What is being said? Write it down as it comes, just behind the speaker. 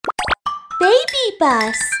Baby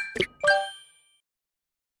Bus.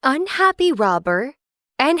 Unhappy Robber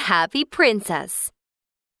and Happy Princess.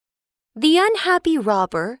 The unhappy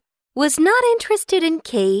robber was not interested in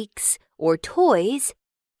cakes or toys,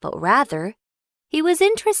 but rather, he was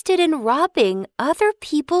interested in robbing other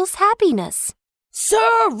people's happiness.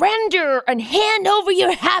 Surrender and hand over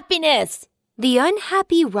your happiness! The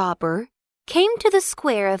unhappy robber came to the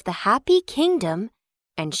square of the happy kingdom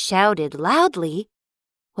and shouted loudly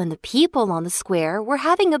when the people on the square were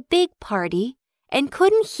having a big party and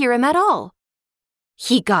couldn't hear him at all.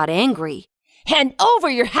 He got angry. Hand over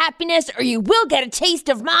your happiness or you will get a taste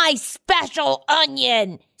of my special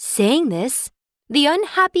onion! Saying this, the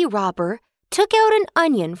unhappy robber took out an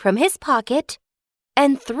onion from his pocket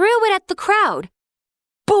and threw it at the crowd.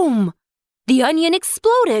 Boom! The onion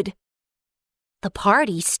exploded. The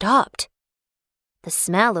party stopped. The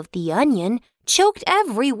smell of the onion choked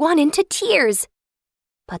everyone into tears.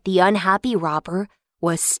 But the unhappy robber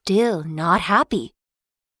was still not happy.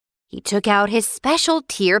 He took out his special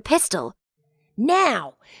tear pistol.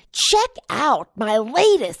 Now, check out my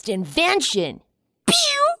latest invention.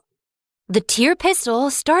 Pew! The tear pistol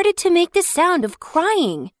started to make the sound of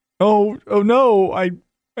crying. Oh no, I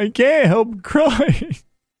can't help crying.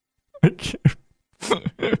 I can't.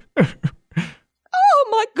 Oh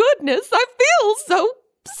my goodness, I feel so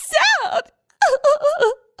sad.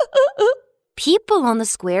 People on the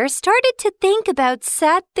square started to think about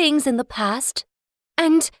sad things in the past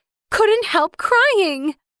and couldn't help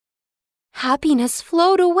crying. Happiness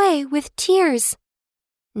flowed away with tears.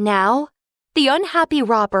 Now, the unhappy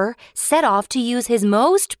robber set off to use his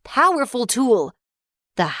most powerful tool,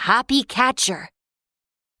 the happy catcher.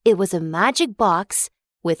 It was a magic box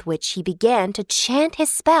with which he began to chant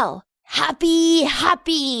his spell. Happy,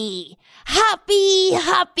 happy, happy,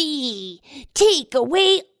 happy. Take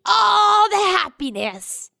away all the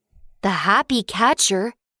happiness. The happy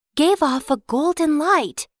catcher gave off a golden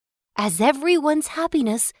light as everyone's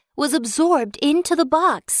happiness was absorbed into the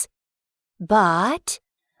box. But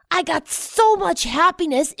I got so much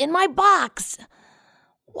happiness in my box.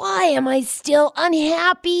 Why am I still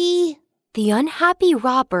unhappy? The unhappy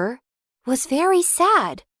robber was very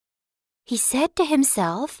sad. He said to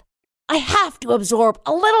himself, I have to absorb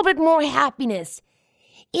a little bit more happiness.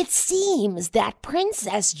 It seems that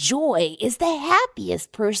Princess Joy is the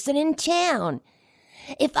happiest person in town.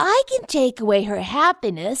 If I can take away her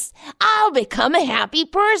happiness, I'll become a happy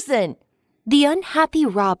person. The unhappy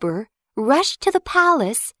robber rushed to the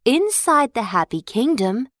palace inside the happy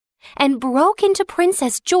kingdom and broke into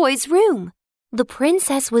Princess Joy's room. The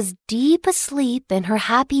princess was deep asleep in her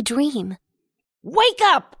happy dream. Wake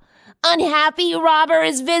up! Unhappy robber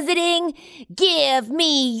is visiting. Give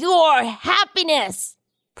me your happiness.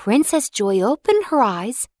 Princess Joy opened her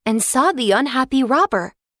eyes and saw the unhappy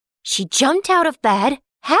robber. She jumped out of bed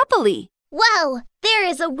happily. Wow, there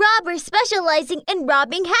is a robber specializing in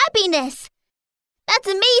robbing happiness. That's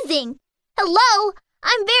amazing. Hello,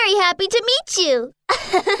 I'm very happy to meet you.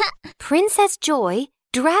 Princess Joy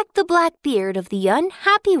dragged the black beard of the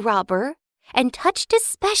unhappy robber and touched his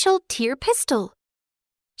special tear pistol.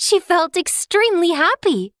 She felt extremely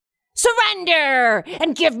happy. Surrender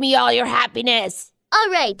and give me all your happiness. All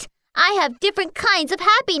right, I have different kinds of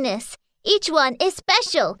happiness. Each one is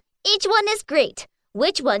special. Each one is great.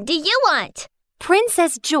 Which one do you want?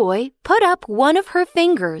 Princess Joy put up one of her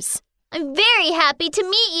fingers. I'm very happy to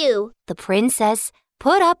meet you. The princess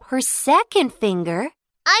put up her second finger.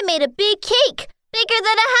 I made a big cake, bigger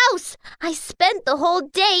than a house. I spent the whole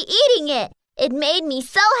day eating it. It made me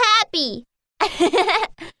so happy.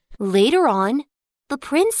 Later on, the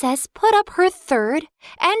princess put up her third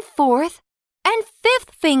and fourth and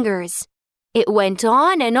fifth fingers. It went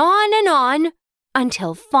on and on and on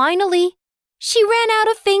until finally she ran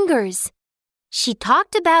out of fingers. She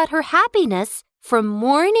talked about her happiness from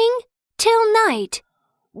morning till night.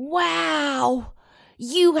 Wow,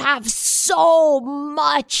 you have so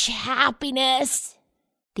much happiness.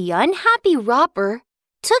 The unhappy robber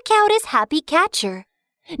took out his happy catcher.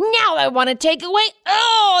 Now I want to take away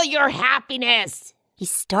all your happiness. He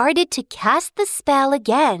started to cast the spell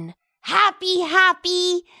again. Happy,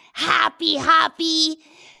 happy, happy, happy.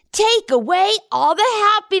 Take away all the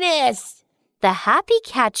happiness. The happy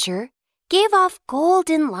catcher gave off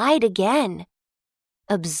golden light again,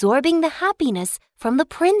 absorbing the happiness from the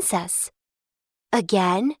princess.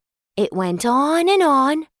 Again, it went on,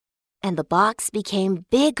 and the box became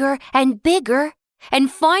bigger and bigger,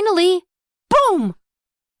 and finally, boom!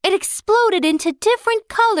 It exploded into different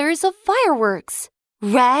colors of fireworks.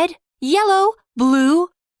 Red, yellow, blue,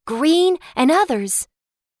 green, and others.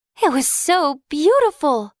 It was so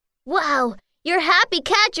beautiful. Wow, Your happy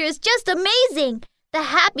catcher is just amazing. The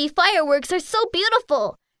happy fireworks are so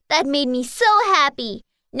beautiful. That made me so happy.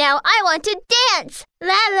 Now I want to dance.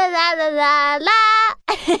 La la la la la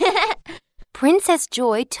la. Princess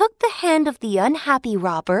Joy took the hand of the unhappy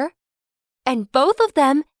robber, and both of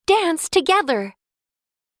them danced together.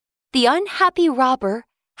 The unhappy robber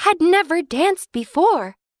had never danced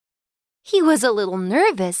before. He was a little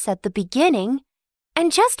nervous at the beginning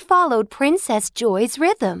and just followed Princess Joy's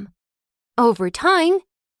rhythm. Over time,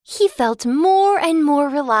 he felt more and more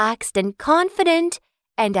relaxed and confident,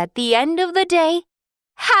 and at the end of the day,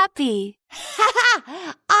 happy.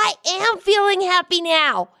 I am feeling happy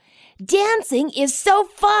now. Dancing is so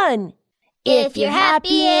fun. If you're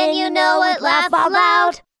happy and you know it, laugh out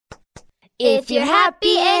loud. If you're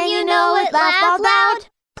happy and you know it, laugh out loud.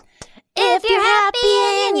 If you're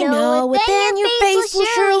happy and you know it, then your face will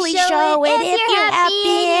surely show it. If you're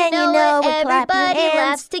happy and you know it, clap your hands. Everybody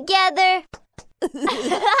laughs together.